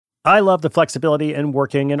I love the flexibility in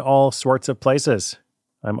working in all sorts of places.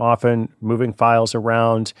 I'm often moving files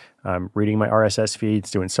around, reading my RSS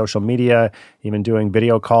feeds, doing social media, even doing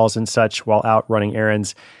video calls and such while out running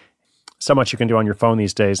errands. So much you can do on your phone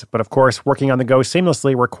these days. But of course, working on the go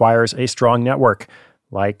seamlessly requires a strong network,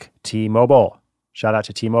 like T-Mobile. Shout out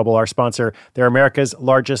to T-Mobile, our sponsor. They're America's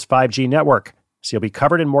largest 5G network, so you'll be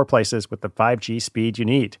covered in more places with the 5G speed you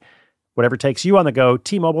need. Whatever takes you on the go,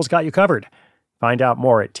 T-Mobile's got you covered. Find out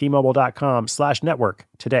more at T-Mobile.com/network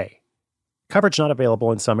today. Coverage not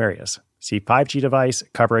available in some areas. See 5G device,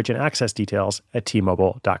 coverage, and access details at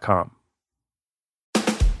T-Mobile.com.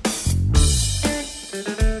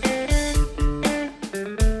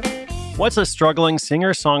 What's a struggling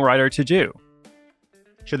singer-songwriter to do?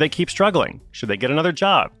 Should they keep struggling? Should they get another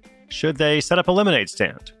job? Should they set up a lemonade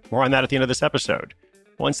stand? More on that at the end of this episode.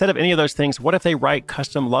 Well, instead of any of those things, what if they write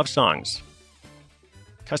custom love songs?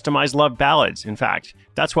 Customized love ballads, in fact.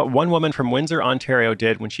 That's what one woman from Windsor, Ontario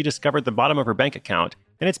did when she discovered the bottom of her bank account,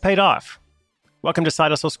 and it's paid off. Welcome to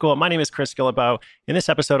Side Hustle School. My name is Chris Guillebeau. In this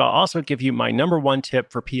episode, I'll also give you my number one tip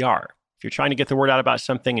for PR. If you're trying to get the word out about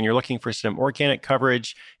something and you're looking for some organic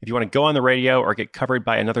coverage, if you want to go on the radio or get covered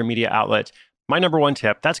by another media outlet, my number one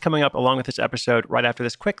tip, that's coming up along with this episode right after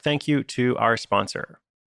this quick thank you to our sponsor.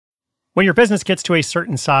 When your business gets to a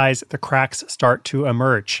certain size, the cracks start to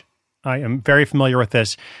emerge. I am very familiar with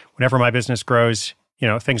this. Whenever my business grows,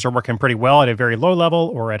 things are working pretty well at a very low level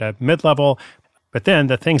or at a mid-level. But then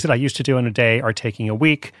the things that I used to do in a day are taking a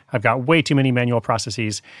week. I've got way too many manual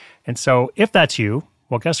processes. And so if that's you,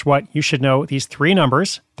 well, guess what? You should know these three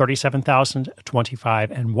numbers, 37,000, 25,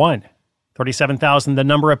 and 1. 37,000, the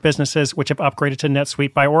number of businesses which have upgraded to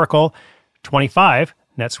NetSuite by Oracle. 25,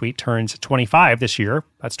 NetSuite turns 25 this year.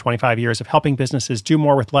 That's 25 years of helping businesses do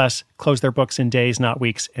more with less, close their books in days, not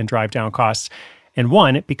weeks, and drive down costs. And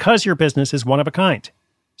 1, because your business is one of a kind.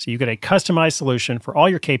 So you get a customized solution for all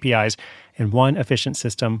your KPIs in one efficient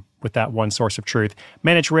system with that one source of truth.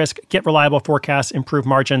 Manage risk, get reliable forecasts, improve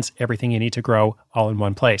margins, everything you need to grow all in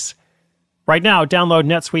one place. Right now, download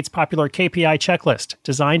NetSuite's popular KPI checklist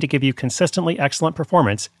designed to give you consistently excellent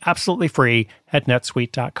performance absolutely free at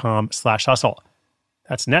netsuite.com/hustle.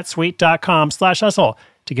 That's netsuite.com/hustle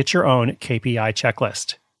to get your own KPI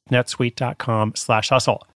checklist.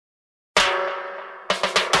 netsuite.com/hustle.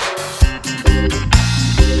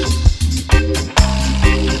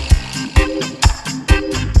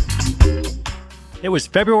 It was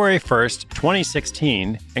February 1st,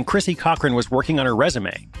 2016, and Chrissy Cochran was working on her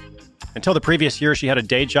resume. Until the previous year, she had a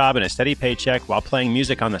day job and a steady paycheck while playing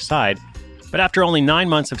music on the side. But after only 9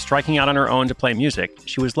 months of striking out on her own to play music,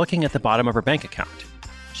 she was looking at the bottom of her bank account.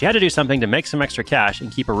 She had to do something to make some extra cash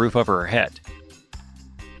and keep a roof over her head.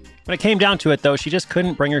 When it came down to it, though, she just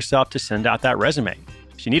couldn't bring herself to send out that resume.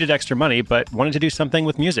 She needed extra money, but wanted to do something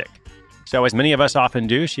with music. So as many of us often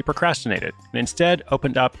do, she procrastinated and instead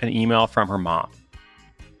opened up an email from her mom.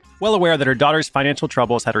 Well aware that her daughter's financial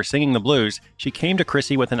troubles had her singing the blues, she came to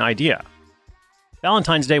Chrissy with an idea.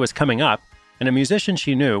 Valentine's Day was coming up, and a musician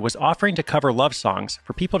she knew was offering to cover love songs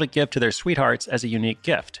for people to give to their sweethearts as a unique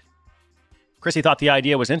gift. Chrissy thought the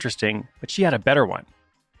idea was interesting, but she had a better one.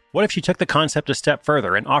 What if she took the concept a step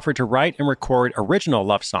further and offered to write and record original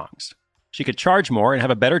love songs? She could charge more and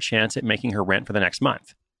have a better chance at making her rent for the next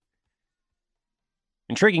month.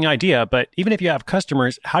 Intriguing idea, but even if you have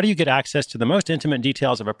customers, how do you get access to the most intimate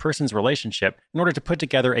details of a person's relationship in order to put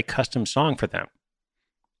together a custom song for them?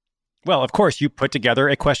 Well, of course, you put together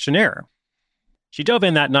a questionnaire. She dove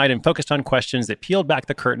in that night and focused on questions that peeled back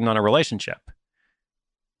the curtain on a relationship.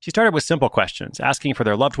 She started with simple questions, asking for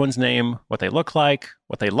their loved one's name, what they look like,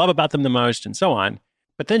 what they love about them the most, and so on.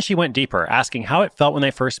 But then she went deeper, asking how it felt when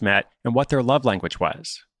they first met and what their love language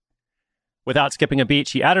was. Without skipping a beat,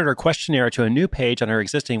 she added her questionnaire to a new page on her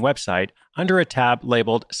existing website under a tab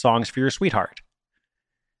labeled Songs for Your Sweetheart.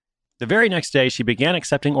 The very next day, she began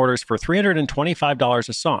accepting orders for $325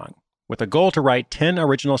 a song, with a goal to write 10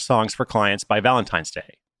 original songs for clients by Valentine's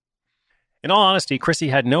Day. In all honesty, Chrissy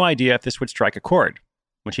had no idea if this would strike a chord.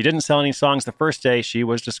 When she didn't sell any songs the first day, she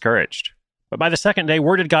was discouraged. But by the second day,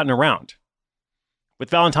 word had gotten around.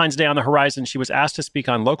 With Valentine's Day on the horizon, she was asked to speak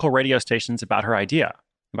on local radio stations about her idea.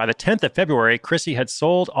 By the 10th of February, Chrissy had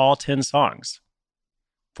sold all 10 songs.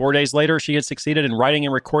 4 days later, she had succeeded in writing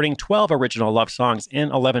and recording 12 original love songs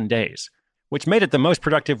in 11 days, which made it the most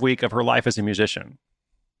productive week of her life as a musician.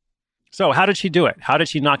 So how did she do it? How did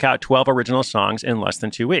she knock out 12 original songs in less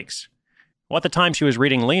than 2 weeks? Well, at the time, she was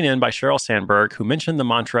reading Lean In by Sheryl Sandberg, who mentioned the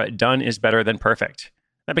mantra, done is better than perfect.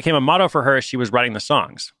 That became a motto for her as she was writing the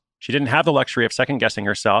songs. She didn't have the luxury of second-guessing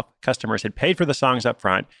herself. Customers had paid for the songs up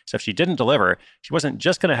front, so if she didn't deliver, she wasn't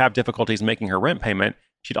just going to have difficulties making her rent payment,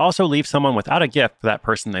 She'd also leave someone without a gift for that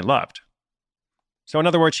person they loved. So in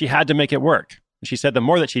other words, she had to make it work. And she said the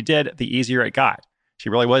more that she did, the easier it got. She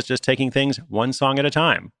really was just taking things one song at a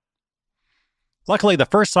time. Luckily, the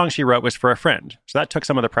first song she wrote was for a friend, so that took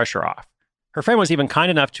some of the pressure off. Her friend was even kind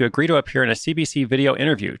enough to agree to appear in a CBC video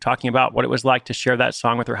interview talking about what it was like to share that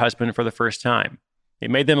song with her husband for the first time.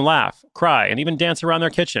 It made them laugh, cry, and even dance around their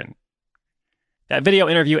kitchen. That video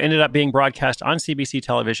interview ended up being broadcast on CBC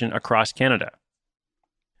television across Canada.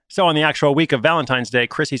 So on the actual week of Valentine's Day,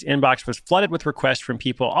 Chrissy's inbox was flooded with requests from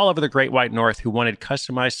people all over the Great White North who wanted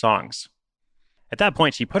customized songs. At that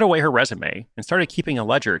point, she put away her resume and started keeping a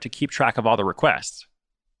ledger to keep track of all the requests.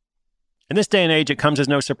 In this day and age, it comes as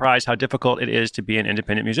no surprise how difficult it is to be an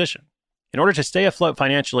independent musician. In order to stay afloat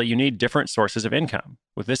financially, you need different sources of income.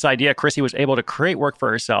 With this idea, Chrissy was able to create work for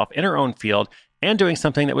herself in her own field and doing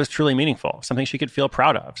something that was truly meaningful, something she could feel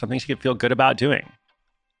proud of, something she could feel good about doing.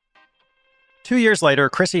 2 years later,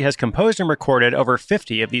 Chrissy has composed and recorded over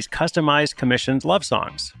 50 of these customized, commissioned love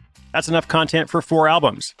songs. That's enough content for 4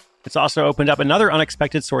 albums. It's also opened up another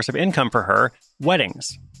unexpected source of income for her,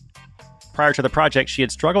 weddings. Prior to the project, she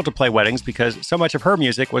had struggled to play weddings because so much of her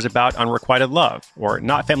music was about unrequited love or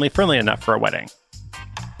not family-friendly enough for a wedding.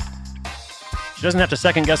 She doesn't have to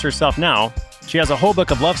second-guess herself now. She has a whole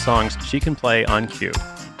book of love songs she can play on cue.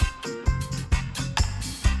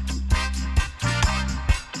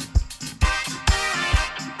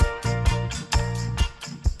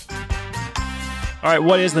 All right,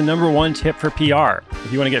 what is the number one tip for PR?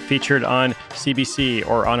 If you want to get featured on CBC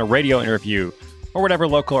or on a radio interview or whatever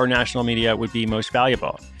local or national media would be most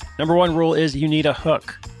valuable. Number one rule is you need a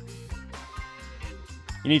hook.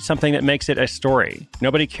 You need something that makes it a story.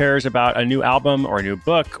 Nobody cares about a new album or a new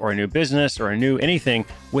book or a new business or a new anything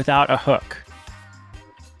without a hook.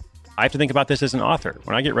 I have to think about this as an author.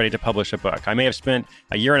 When I get ready to publish a book, I may have spent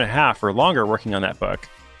a year and a half or longer working on that book.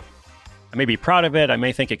 I may be proud of it. I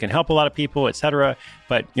may think it can help a lot of people, etc.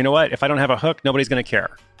 But you know what? If I don't have a hook, nobody's going to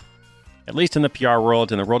care. At least in the PR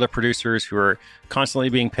world, in the world of producers who are constantly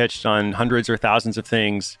being pitched on hundreds or thousands of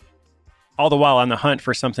things, all the while on the hunt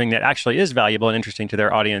for something that actually is valuable and interesting to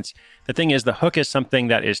their audience. The thing is, the hook is something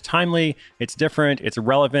that is timely, it's different, it's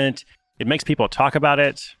relevant, it makes people talk about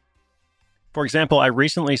it. For example, I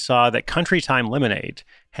recently saw that Country Time Lemonade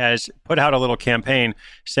has put out a little campaign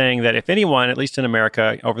saying that if anyone, at least in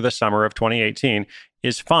America, over the summer of 2018,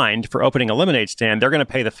 is fined for opening a lemonade stand, they're going to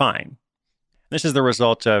pay the fine. This is the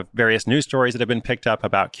result of various news stories that have been picked up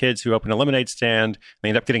about kids who open a lemonade stand. They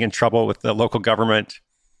end up getting in trouble with the local government.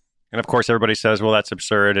 And of course, everybody says, well, that's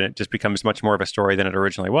absurd, and it just becomes much more of a story than it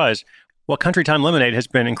originally was. Well, Country Time Lemonade has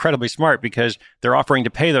been incredibly smart because they're offering to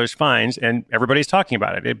pay those fines, and everybody's talking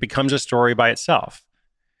about it. It becomes a story by itself.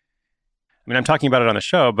 I mean, I'm talking about it on the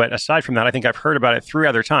show, but aside from that, I think I've heard about it 3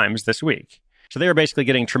 other times this week. So they are basically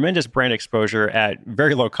getting tremendous brand exposure at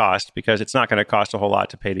very low cost because it's not going to cost a whole lot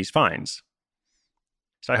to pay these fines.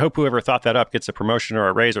 So I hope whoever thought that up gets a promotion or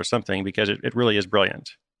a raise or something because it really is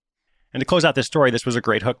brilliant. And to close out this story, this was a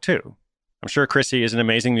great hook too. I'm sure Chrissy is an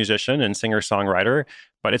amazing musician and singer-songwriter,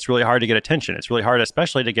 but it's really hard to get attention. It's really hard,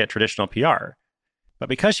 especially to get traditional PR. But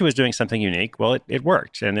because she was doing something unique, well, it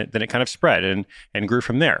worked, and then it kind of spread and grew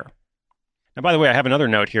from there. Now, by the way, I have another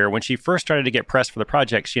note here. When she first started to get press for the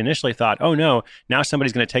project, she initially thought, oh no, now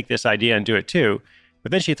somebody's going to take this idea and do it too.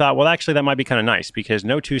 But then she thought, well, actually, that might be kind of nice because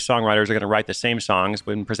no 2 songwriters are going to write the same songs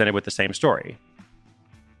when presented with the same story.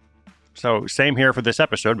 So same here for this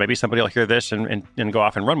episode. Maybe somebody will hear this and go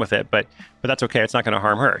off and run with it, but that's okay. It's not going to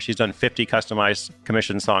harm her. She's done 50 customized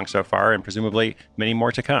commissioned songs so far and presumably many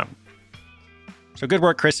more to come. So good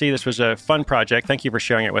work, Chrissy. This was a fun project. Thank you for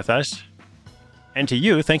sharing it with us. And to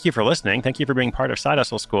you, thank you for listening. Thank you for being part of Side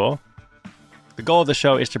Hustle School. The goal of the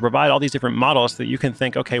show is to provide all these different models so that you can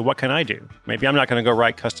think, okay, what can I do? Maybe I'm not going to go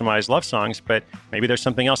write customized love songs, but maybe there's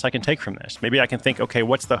something else I can take from this. Maybe I can think, okay,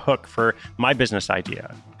 what's the hook for my business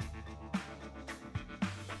idea?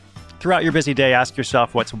 Throughout your busy day, ask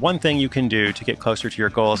yourself what's one thing you can do to get closer to your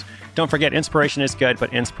goals. Don't forget, inspiration is good,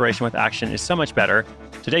 but inspiration with action is so much better.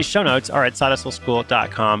 Today's show notes are at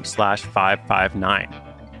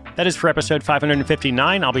sidehustleschool.com/559. That is for episode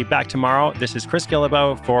 559. I'll be back tomorrow. This is Chris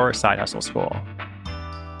Guillebeau for Side Hustle School.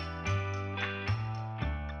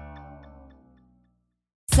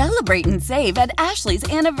 Celebrate and save at Ashley's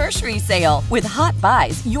Anniversary Sale. With Hot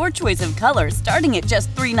Buys, your choice of colors starting at just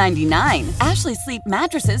 $3.99. Ashley Sleep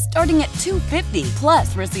mattresses starting at $2.50.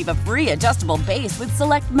 Plus, receive a free adjustable base with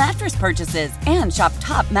select mattress purchases. And shop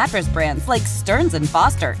top mattress brands like Stearns &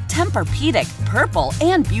 Foster, Tempur-Pedic, Purple,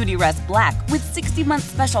 and Beautyrest Black with 60-month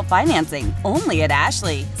special financing. Only at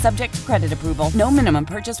Ashley. Subject to credit approval. No minimum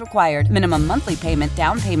purchase required. Minimum monthly payment,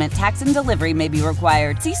 down payment, tax, and delivery may be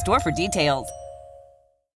required. See store for details.